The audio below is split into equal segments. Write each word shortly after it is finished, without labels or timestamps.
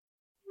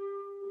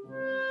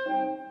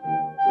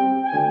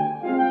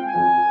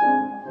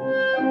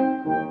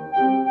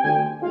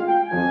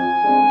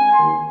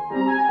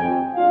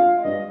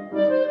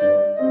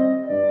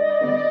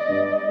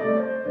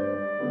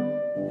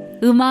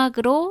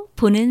음악으로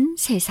보는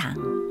세상.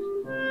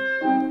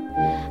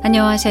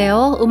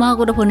 안녕하세요.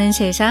 음악으로 보는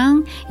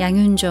세상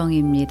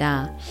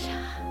양윤정입니다.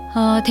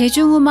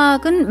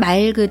 대중음악은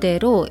말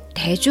그대로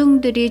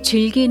대중들이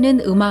즐기는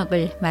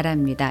음악을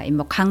말합니다.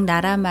 각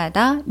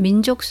나라마다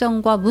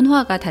민족성과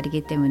문화가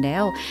다르기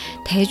때문에요.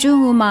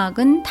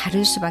 대중음악은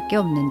다를 수밖에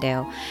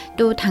없는데요.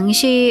 또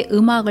당시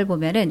음악을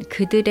보면은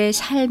그들의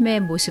삶의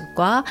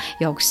모습과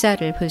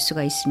역사를 볼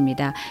수가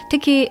있습니다.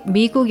 특히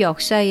미국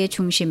역사의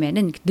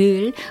중심에는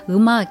늘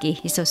음악이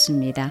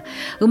있었습니다.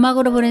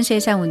 음악으로 보는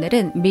세상,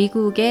 오늘은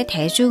미국의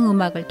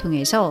대중음악을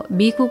통해서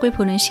미국을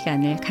보는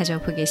시간을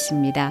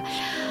가져보겠습니다.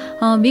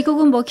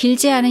 미국은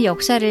길지 않은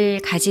역사를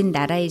가진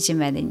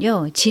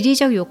나라이지만은요,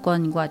 지리적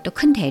요건과 또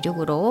큰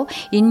대륙으로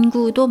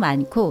인구도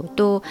많고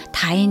또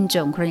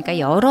다인종, 그러니까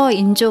여러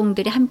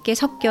인종들이 함께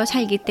섞여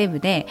살기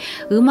때문에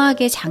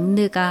음악의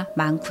장르가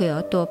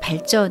많고요, 또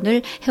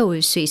발전을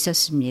해올 수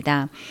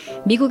있었습니다.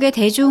 미국의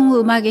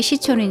대중음악의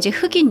시초는 이제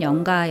흑인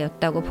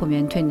연가였다고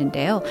보면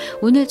됐는데요.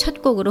 오늘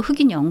첫 곡으로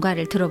흑인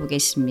연가를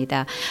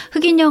들어보겠습니다.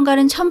 흑인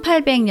연가는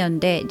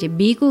 1800년대 이제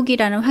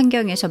미국이라는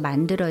환경에서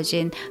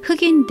만들어진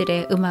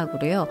흑인들의 음악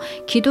고요.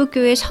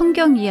 기독교의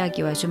성경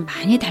이야기와 좀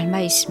많이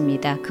닮아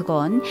있습니다.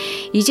 그건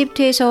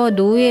이집트에서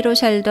노예로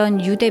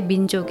살던 유대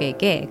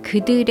민족에게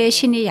그들의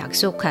신이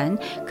약속한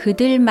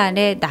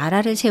그들만의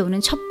나라를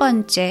세우는 첫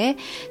번째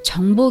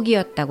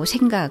정복이었다고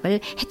생각을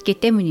했기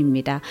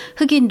때문입니다.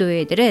 흑인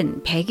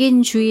노예들은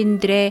백인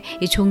주인들의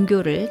이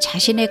종교를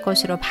자신의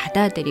것으로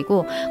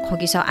받아들이고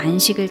거기서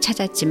안식을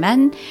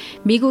찾았지만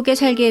미국에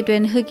살게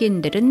된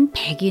흑인들은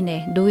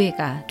백인의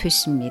노예가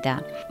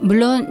됐습니다.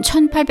 물론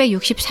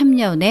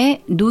 1863년에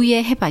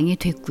노예 해방이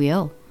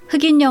됐고요.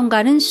 흑인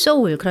연가는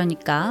소울,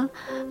 그러니까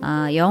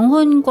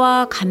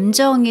영혼과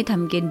감정이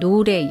담긴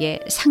노래의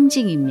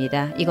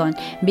상징입니다. 이건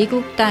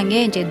미국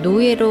땅에 이제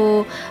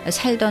노예로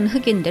살던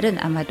흑인들은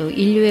아마도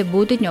인류의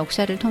모든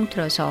역사를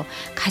통틀어서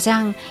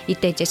가장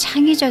이때 이제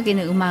창의적인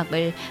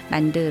음악을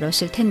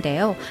만들었을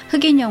텐데요.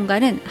 흑인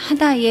연가는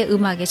하나의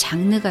음악의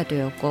장르가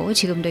되었고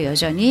지금도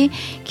여전히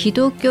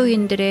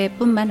기독교인들의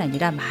뿐만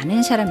아니라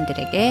많은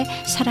사람들에게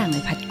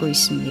사랑을 받고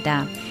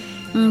있습니다.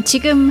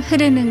 지금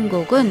흐르는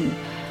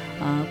곡은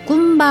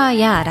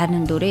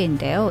쿰바야라는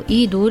노래인데요.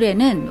 이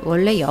노래는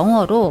원래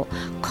영어로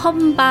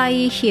Come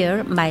by here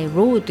my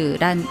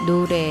road란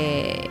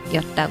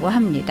노래였다고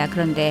합니다.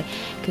 그런데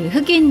그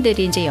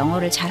흑인들이 이제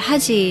영어를 잘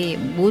하지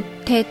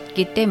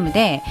못했기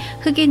때문에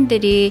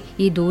흑인들이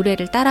이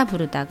노래를 따라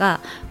부르다가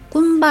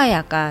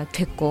쿰바야가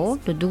됐고,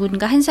 또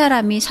누군가 한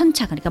사람이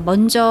선창, 그러니까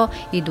먼저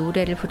이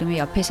노래를 부르면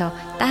옆에서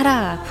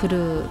따라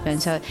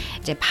부르면서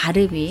이제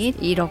발음이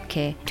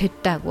이렇게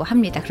됐다고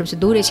합니다. 그러면서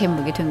노래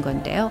제목이 된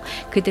건데요.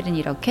 그들은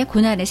이렇게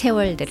고난의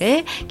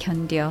세월들을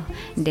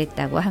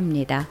견뎌냈다고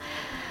합니다.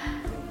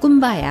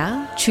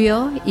 쿰바야,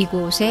 주여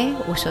이곳에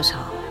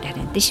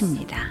오소서라는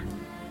뜻입니다.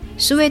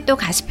 소웨토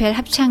가스펠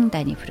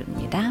합창단이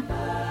부릅니다.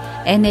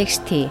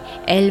 NXT,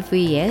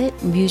 LVL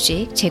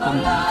뮤직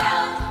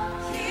제공입니다.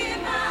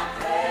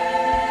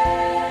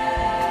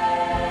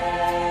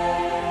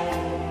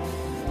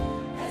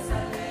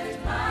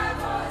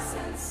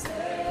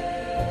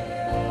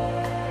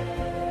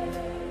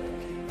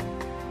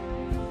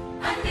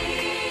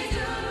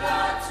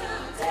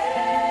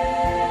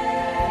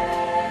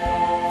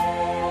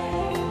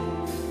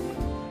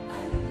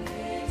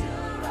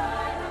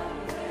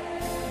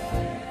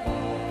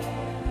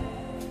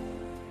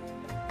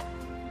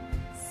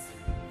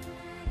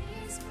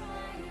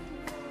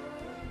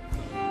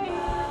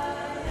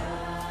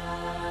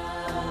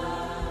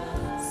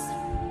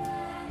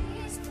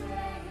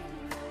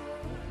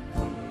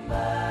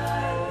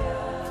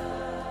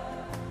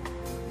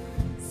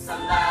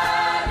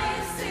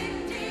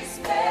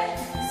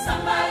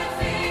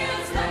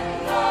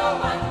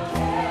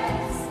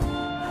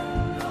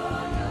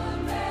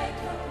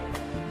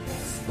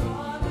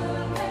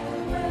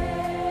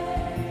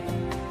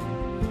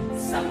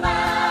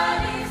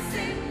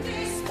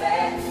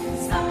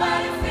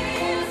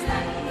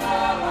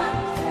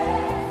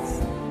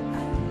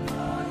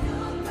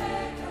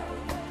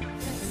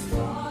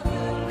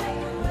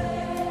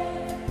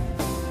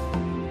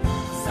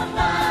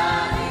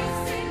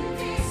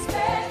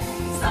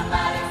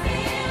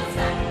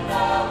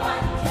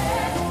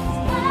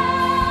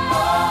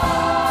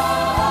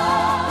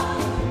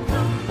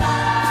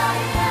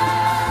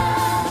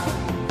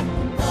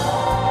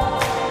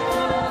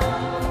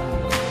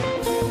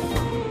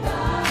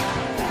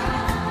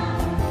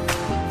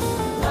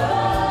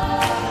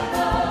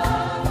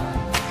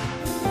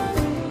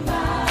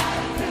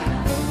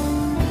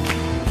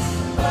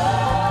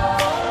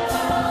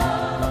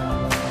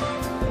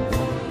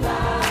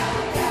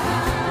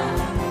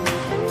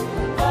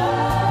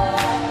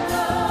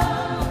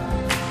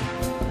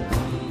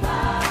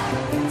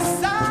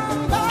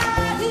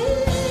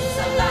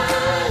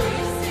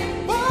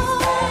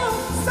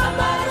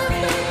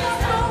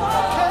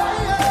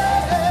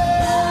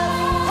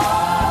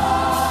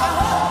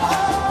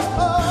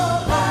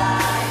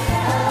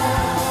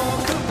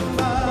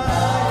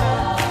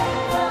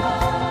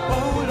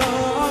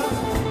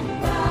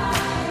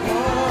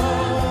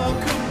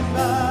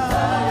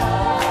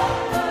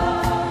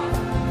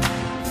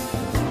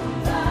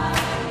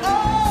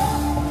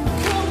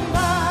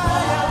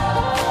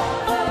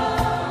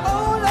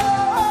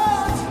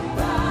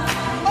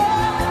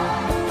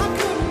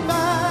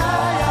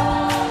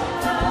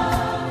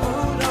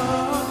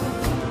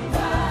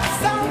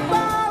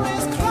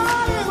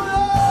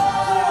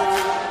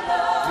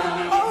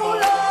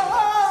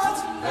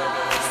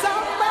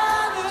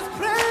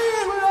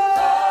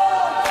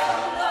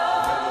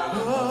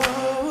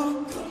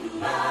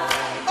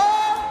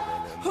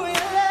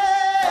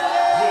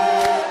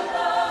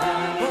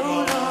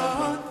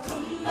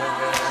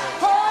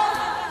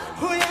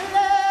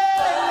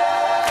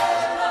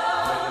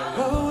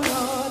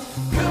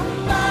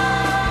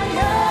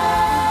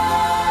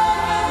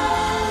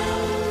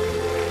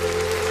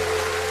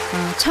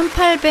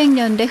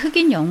 1800년대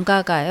흑인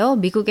연가가요,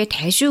 미국의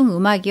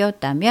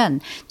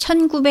대중음악이었다면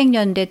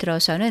 1900년대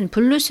들어서는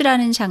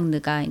블루스라는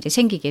장르가 이제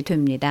생기게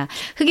됩니다.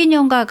 흑인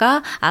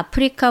연가가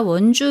아프리카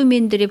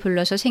원주민들이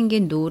불러서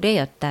생긴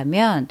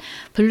노래였다면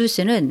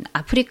블루스는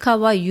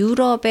아프리카와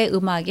유럽의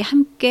음악이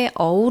함께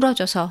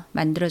어우러져서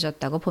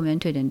만들어졌다고 보면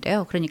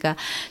되는데요. 그러니까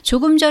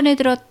조금 전에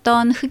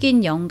들었던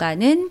흑인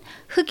연가는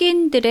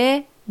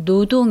흑인들의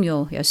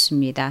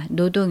노동요였습니다.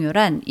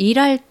 노동요란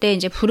일할 때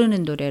이제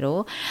부르는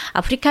노래로,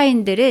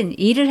 아프리카인들은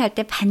일을 할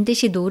때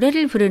반드시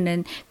노래를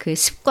부르는 그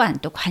습관,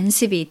 또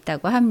관습이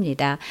있다고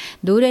합니다.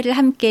 노래를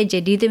함께 이제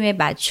리듬에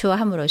맞추어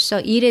함으로써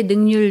일의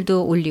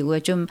능률도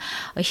올리고요. 좀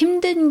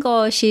힘든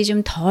것이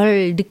좀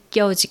덜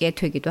느껴지게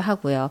되기도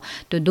하고요.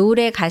 또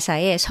노래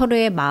가사에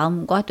서로의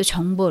마음과 또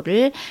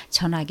정보를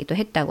전하기도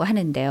했다고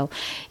하는데요.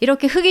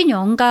 이렇게 흑인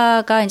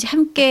연가가 이제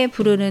함께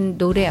부르는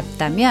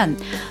노래였다면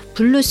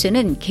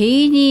블루스는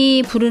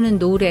개인이 부르는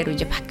노래로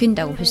이제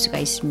바뀐다고 볼 수가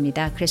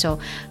있습니다. 그래서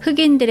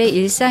흑인들의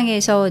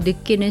일상에서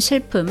느끼는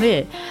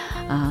슬픔을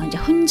이제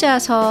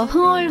혼자서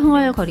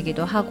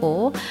흥얼흥얼거리기도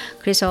하고,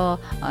 그래서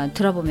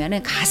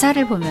들어보면은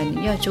가사를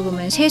보면은요,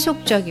 조금은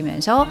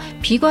세속적이면서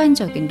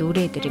비관적인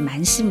노래들이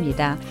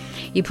많습니다.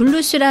 이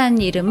블루스라는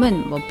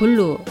이름은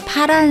블루,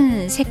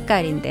 파란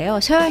색깔인데요.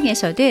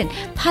 서양에서는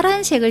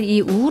파란색을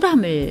이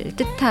우울함을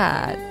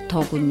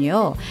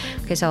뜻하더군요.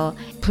 그래서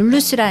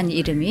블루스라는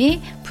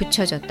이름이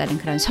붙여졌다는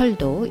그런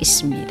설도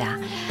있습니다.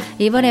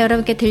 이번에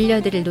여러분께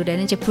들려드릴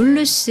노래는 이제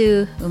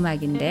블루스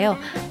음악인데요.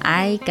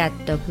 I Got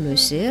the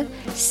Blues,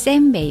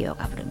 샘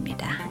메이어가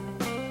부릅니다.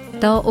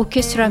 The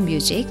Orchestra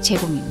Music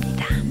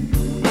제공입니다.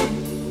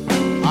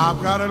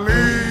 I've gotta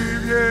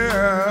leave,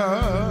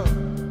 yeah.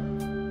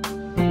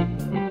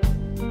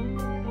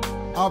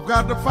 I've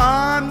got to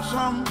find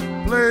some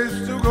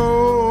place to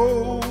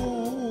go.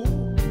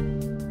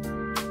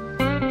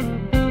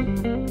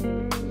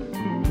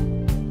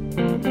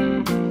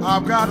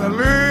 I've got to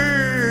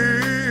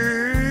leave,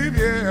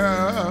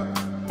 yeah.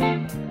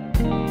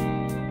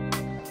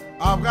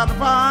 I've got to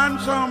find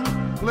some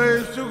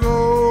place to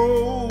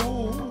go.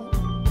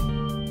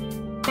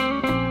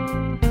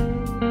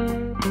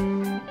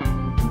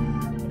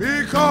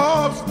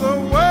 Because the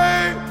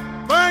way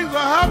things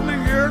are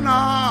happening here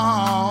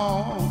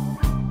now,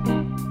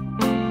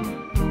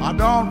 I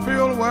don't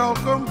feel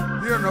welcome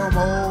here no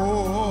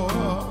more.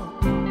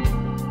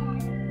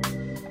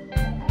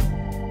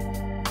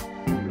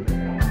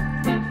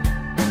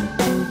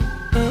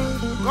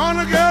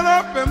 Gonna get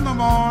up in the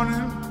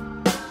morning,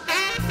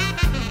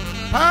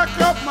 pack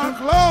up my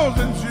clothes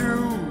and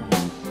shoes.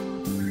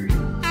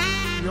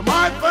 You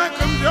might think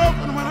I'm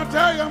joking when I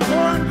tell you I'm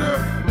going to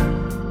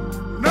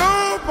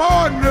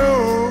Newport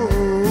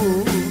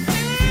News.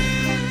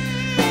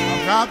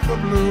 I've got the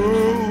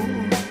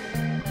blues.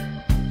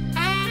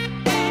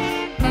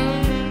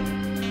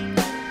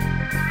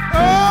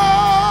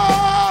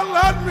 Oh,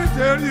 let me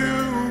tell you,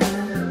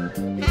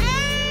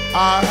 I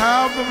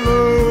have the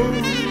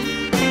blues.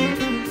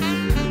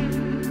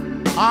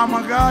 I'm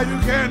a guy you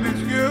can't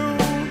excuse.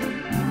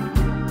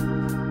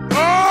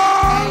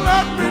 Oh,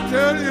 let me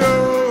tell you,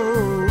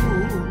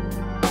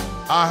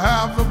 I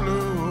have the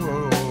blues.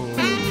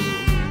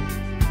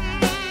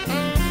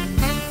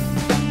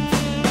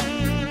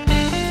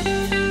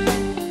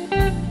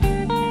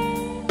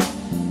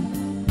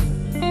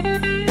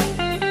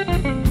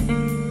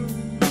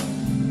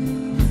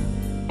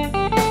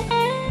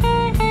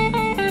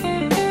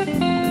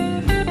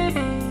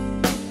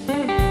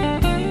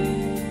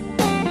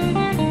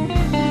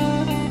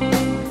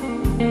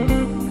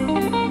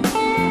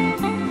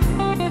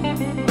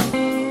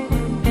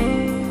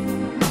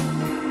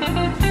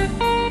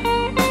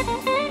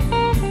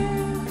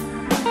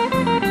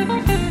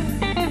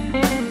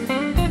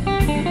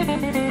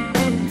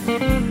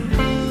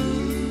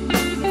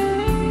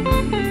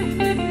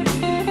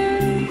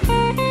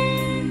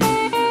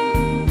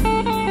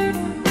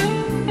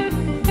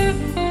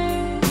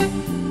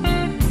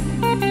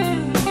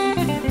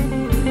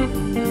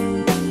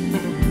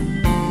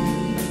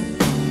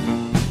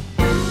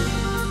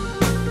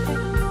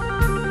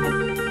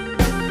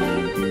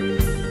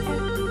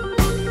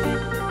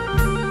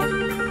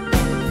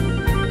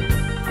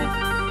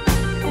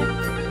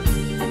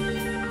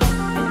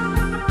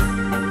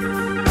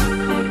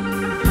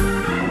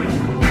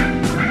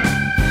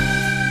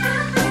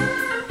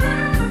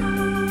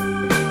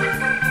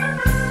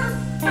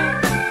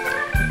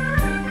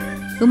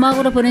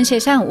 음악으로 보는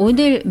세상,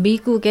 오늘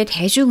미국의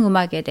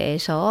대중음악에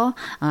대해서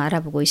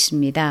알아보고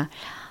있습니다.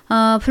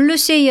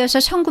 블루스에 이어서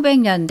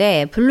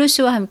 1900년대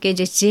블루스와 함께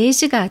이제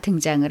재즈가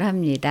등장을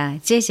합니다.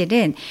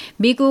 재즈는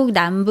미국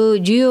남부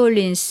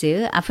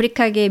뉴올린스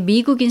아프리카계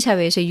미국인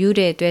사회에서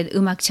유래된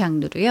음악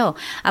장르로요.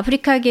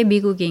 아프리카계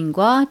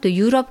미국인과 또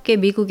유럽계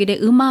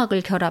미국인의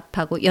음악을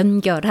결합하고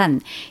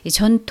연결한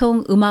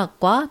전통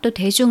음악과 또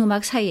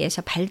대중음악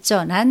사이에서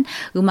발전한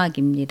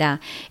음악입니다.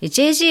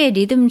 재즈의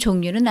리듬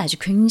종류는 아주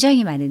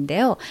굉장히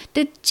많은데요.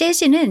 또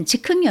재즈는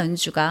즉흥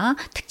연주가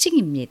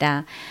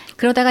특징입니다.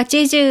 그러다가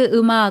재즈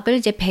음악을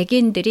이제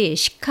백인들이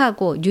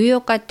시카고,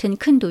 뉴욕 같은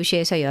큰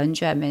도시에서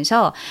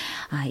연주하면서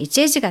이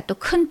재즈가 또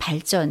큰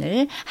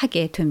발전을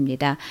하게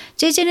됩니다.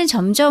 재즈는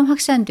점점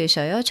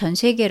확산돼서요, 전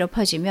세계로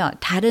퍼지며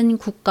다른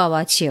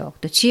국가와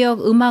지역, 또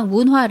지역 음악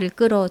문화를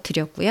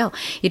끌어들였고요.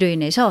 이로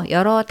인해서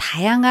여러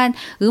다양한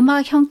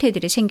음악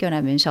형태들이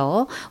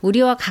생겨나면서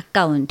우리와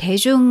가까운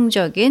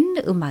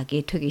대중적인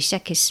음악이 되기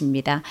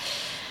시작했습니다.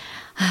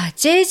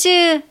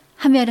 재즈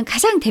하면은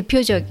가장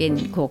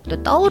대표적인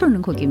곡도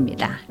떠오르는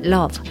곡입니다.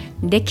 Love,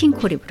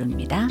 네킹콜이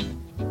부릅니다.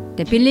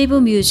 네, Believe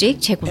Music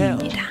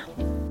제공입니다.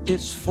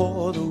 It's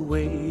for the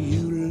way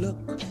you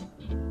look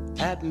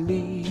at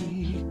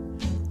me.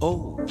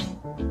 Oh,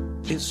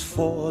 it's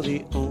for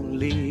the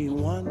only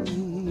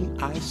one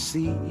I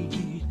see.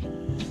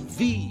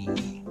 V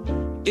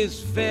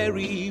is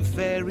very,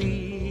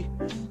 very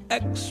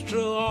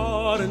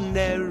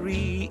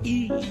extraordinary.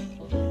 E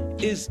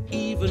is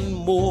even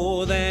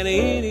more than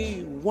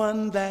anyone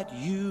that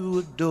you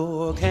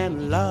adore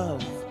can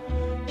love.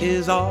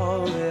 Is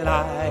all that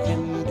I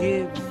can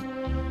give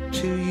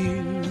to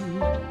you.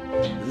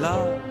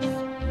 Love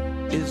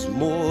is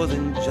more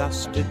than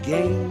just a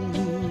game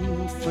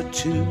for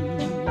two.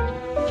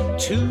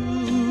 Two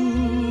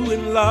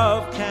in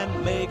love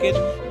can make it.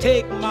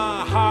 Take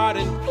my heart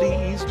and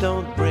please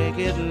don't break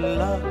it.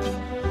 Love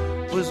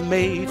was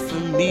made for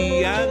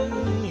me and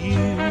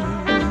you.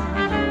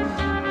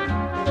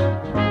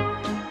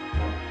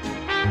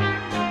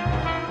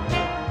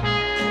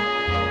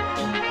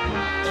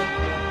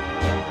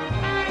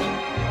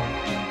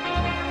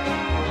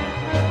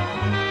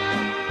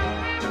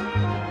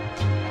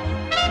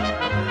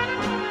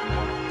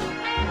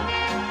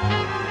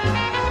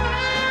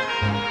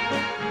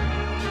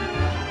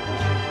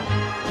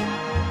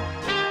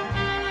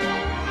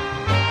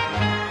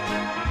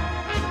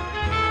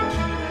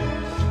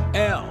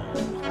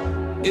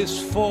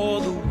 Is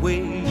for the way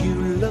you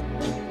look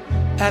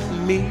at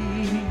me.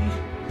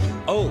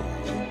 O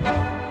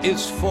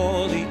is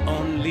for the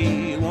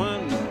only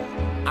one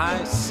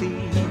I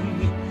see.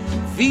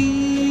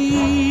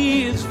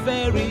 V is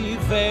very,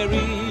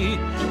 very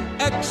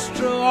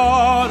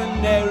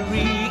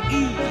extraordinary.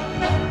 E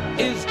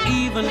is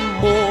even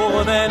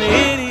more than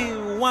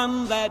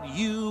anyone that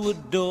you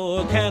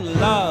adore can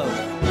love.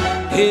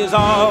 Is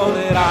all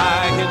that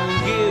I can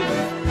give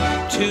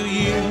to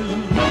you.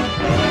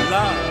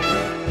 Love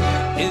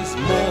is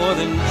more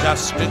than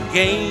just a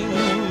game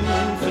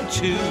for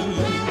two.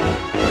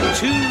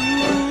 Two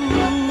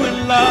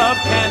in love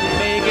can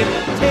make it.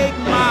 Take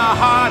my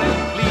heart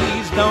and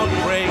please don't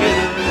break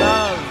it.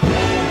 Love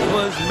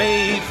was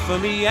made for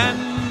me and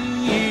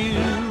you.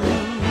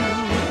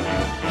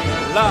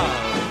 Love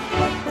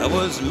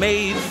was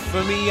made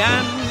for me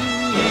and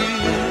you.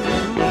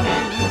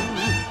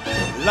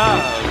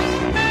 Love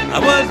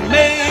was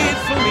made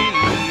for me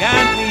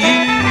and you.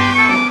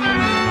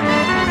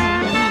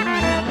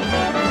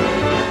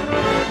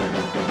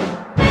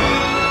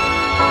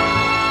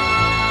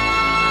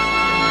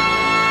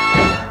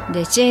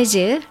 네,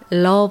 재즈,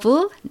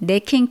 러브,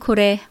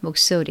 네킹콜의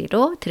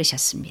목소리로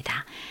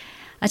들으셨습니다.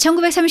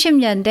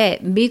 1930년대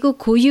미국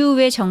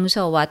고유의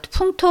정서와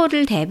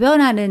풍토를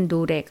대변하는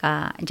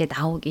노래가 이제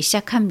나오기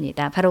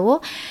시작합니다.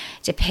 바로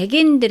이제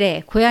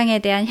백인들의 고향에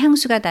대한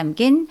향수가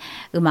담긴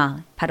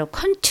음악, 바로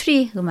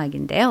컨트리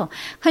음악인데요.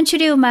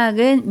 컨트리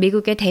음악은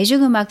미국의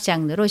대중음악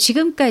장르로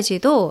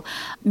지금까지도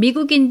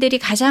미국인들이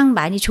가장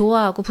많이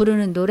좋아하고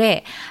부르는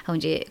노래,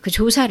 이제 그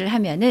조사를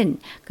하면은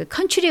그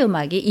컨트리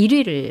음악이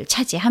 1위를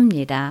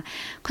차지합니다.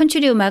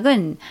 컨트리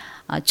음악은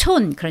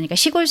그러니까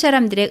시골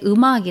사람들의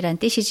음악이란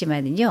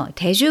뜻이지만은요,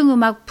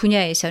 대중음악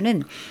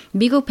분야에서는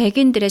미국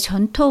백인들의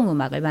전통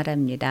음악을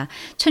말합니다.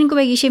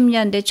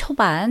 1920년대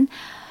초반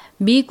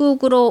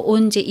미국으로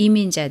온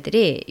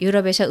이민자들이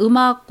유럽에서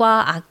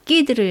음악과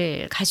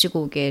악기들을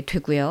가지고 오게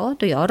되고요.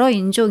 또 여러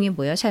인종이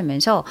모여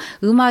살면서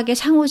음악의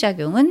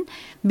상호작용은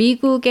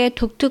미국의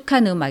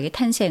독특한 음악이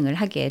탄생을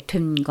하게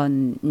된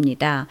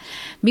겁니다.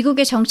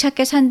 미국에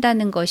정착해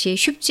산다는 것이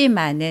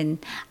쉽지만은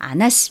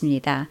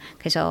않았습니다.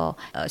 그래서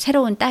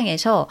새로운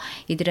땅에서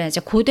이들은 이제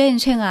고된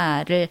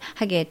생활을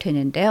하게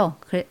되는데요.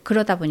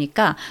 그러다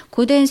보니까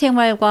고된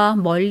생활과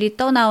멀리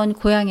떠나온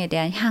고향에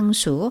대한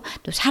향수,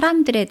 또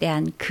사람들에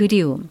대한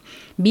그리움,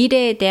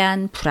 미래에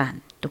대한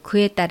불안, 또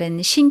그에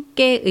따른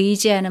신께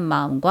의지하는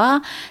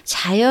마음과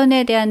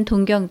자연에 대한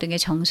동경 등의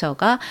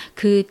정서가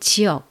그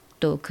지역,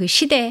 또 그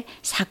시대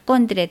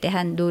사건들에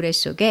대한 노래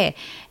속에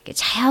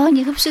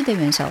자연히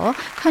흡수되면서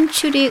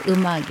컨트리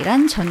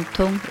음악이란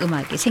전통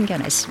음악이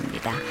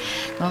생겨났습니다.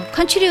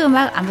 컨트리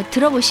음악 아마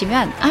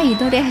들어보시면 이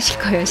노래 하실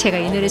거예요. 제가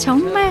이 노래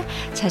정말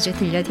자주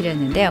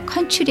들려드렸는데요.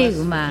 컨트리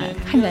음악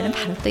하면은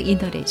바로 또 이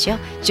노래죠.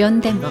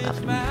 존 덴버가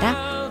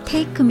부릅니다.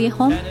 Take me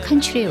home,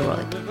 country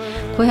road.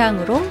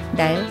 고향으로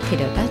날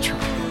데려다 줘.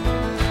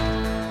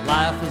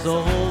 Life is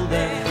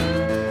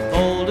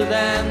older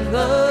than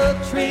the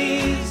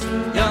trees,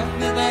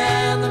 younger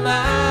than the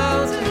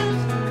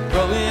mountains,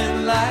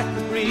 growing like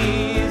the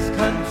breeze.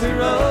 Country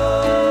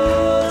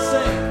road,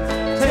 say,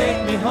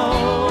 take me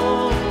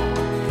home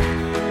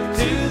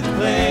to the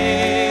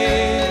place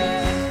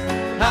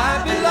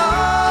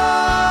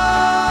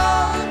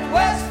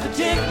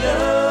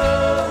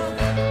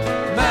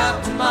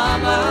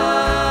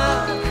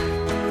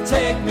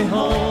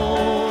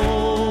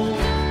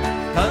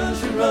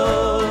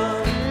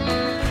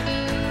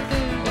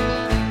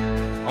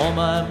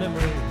my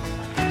memories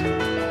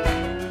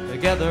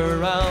together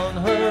around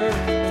her.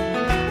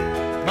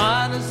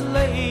 Mindless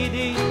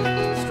lady,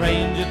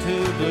 stranger to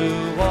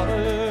blue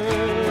water.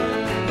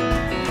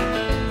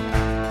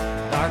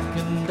 Dark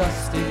and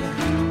dusty,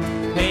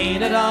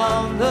 painted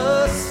on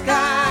the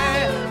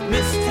sky.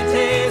 Misty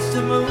taste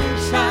of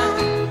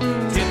moonshine,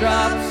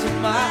 teardrops in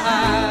my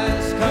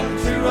eyes.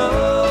 Country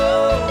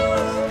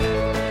road,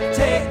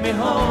 take me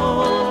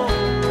home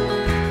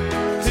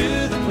to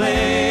the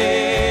place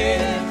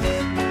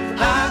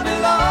I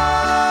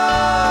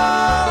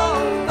belong.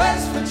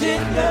 West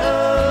Virginia,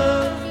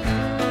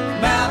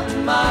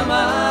 Mountain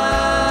Mama,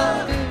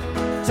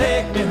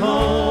 take me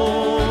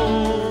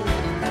home.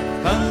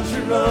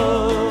 Country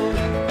road.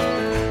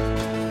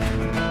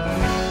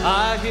 I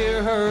hear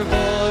her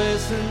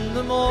voice in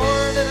the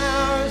morning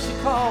hours. She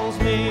calls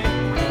me.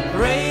 The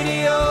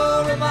radio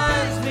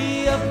reminds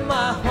me of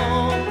my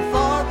home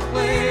far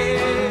away.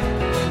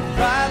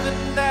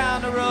 Driving down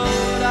the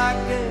road, I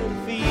get a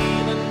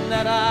feeling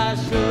that I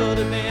should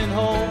have been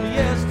home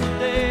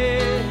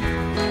yesterday.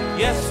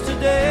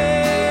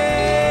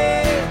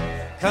 Yesterday,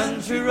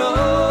 country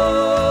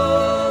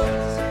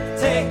roads,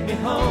 take me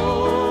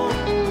home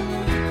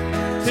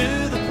to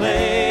the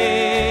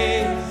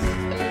place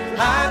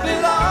I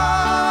belong.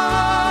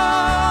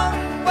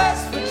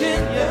 West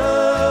Virginia,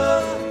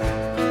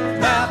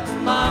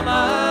 Mountain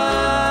Mama,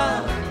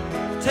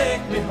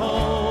 take me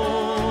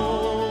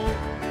home.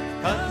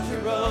 Country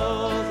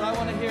roads, I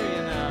want to hear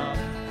you now.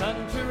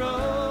 Country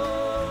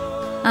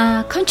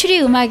roads.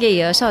 컨트리 음악에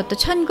이어서 또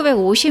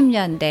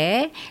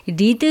 1950년대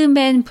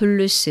리듬앤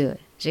블루스,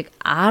 즉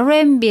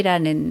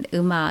R&B라는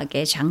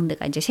음악의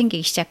장르가 이제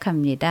생기기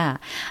시작합니다.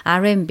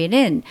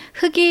 R&B는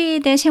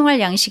흑인의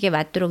생활 양식에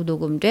맞도록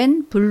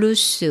녹음된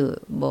블루스,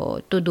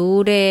 또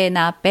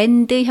노래나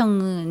밴드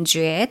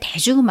형주의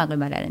대중음악을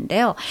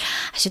말하는데요.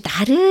 아주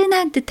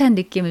나른한 듯한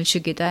느낌을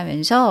주기도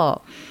하면서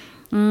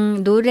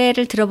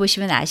노래를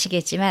들어보시면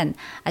아시겠지만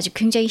아주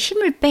굉장히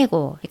힘을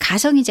빼고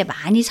가성이 이제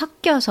많이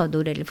섞여서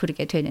노래를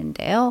부르게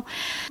되는데요.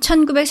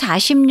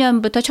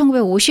 1940년부터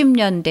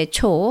 1950년대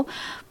초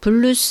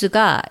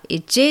블루스가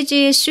이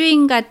재즈의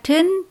스윙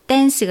같은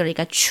댄스,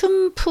 그러니까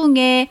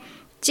춤풍의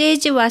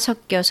재즈와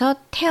섞여서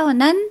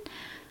태어난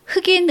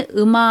흑인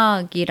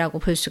음악이라고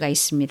볼 수가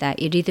있습니다.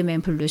 이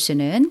리듬앤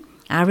블루스는.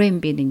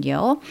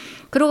 R&B는요.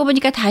 그러고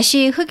보니까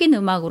다시 흑인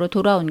음악으로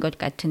돌아온 것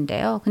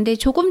같은데요. 근데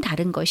조금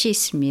다른 것이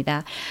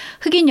있습니다.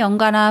 흑인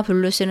연가나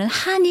블루스는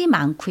한이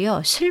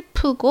많고요.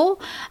 슬프고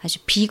아주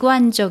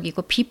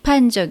비관적이고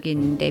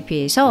비판적인 데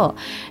비해서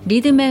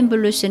리듬앤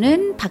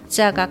블루스는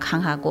박자가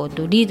강하고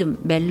또 리듬,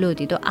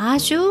 멜로디도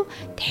아주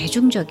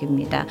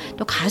대중적입니다.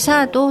 또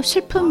가사도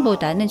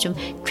슬픔보다는 좀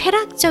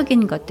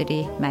쾌락적인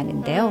것들이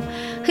많은데요.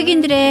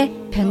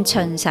 흑인들의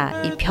변천사,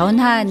 이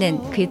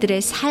변화하는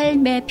그들의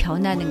삶에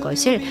변하는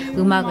것을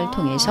음악을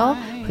통해서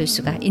볼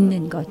수가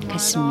있는 것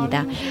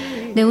같습니다.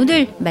 네,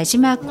 오늘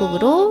마지막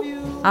곡으로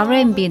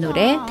R&B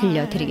노래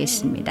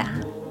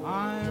들려드리겠습니다.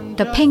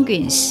 The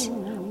Penguins,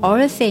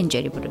 Earth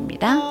Angel이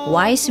부릅니다.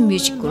 와이스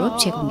뮤직 그룹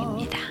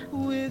제공입니다.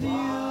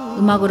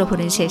 음악으로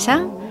보는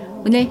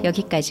세상, 오늘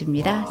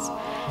여기까지입니다.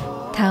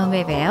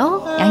 다음에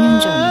봬요.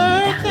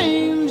 양윤종입니다.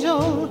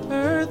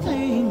 Earth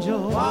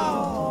angel,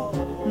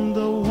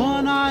 the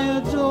one I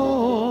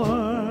adore,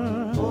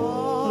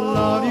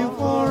 love you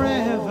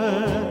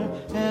forever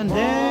and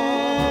evermore.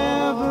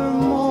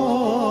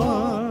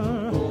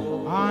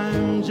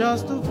 I'm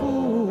just a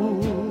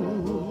fool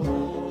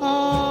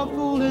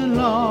in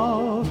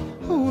love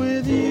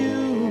with you.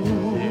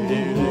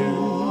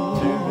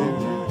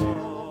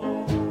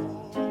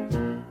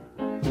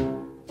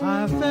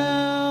 I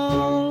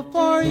fell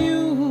for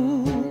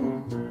you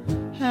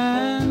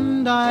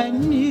and I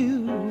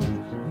knew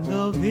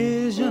the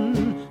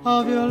vision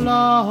of your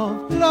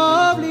love,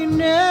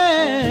 loveliness.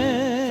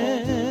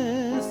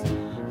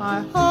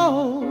 I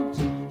hoped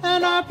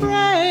and I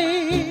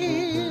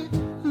prayed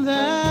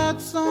that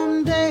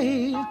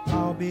someday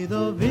I'll be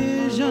the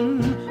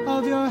vision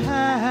of your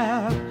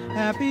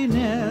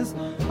happiness.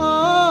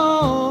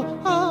 Oh,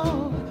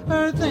 oh,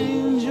 earth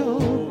angel,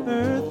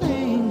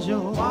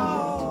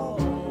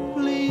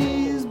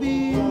 please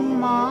be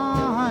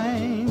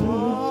mine,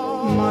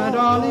 my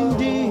darling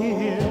dear.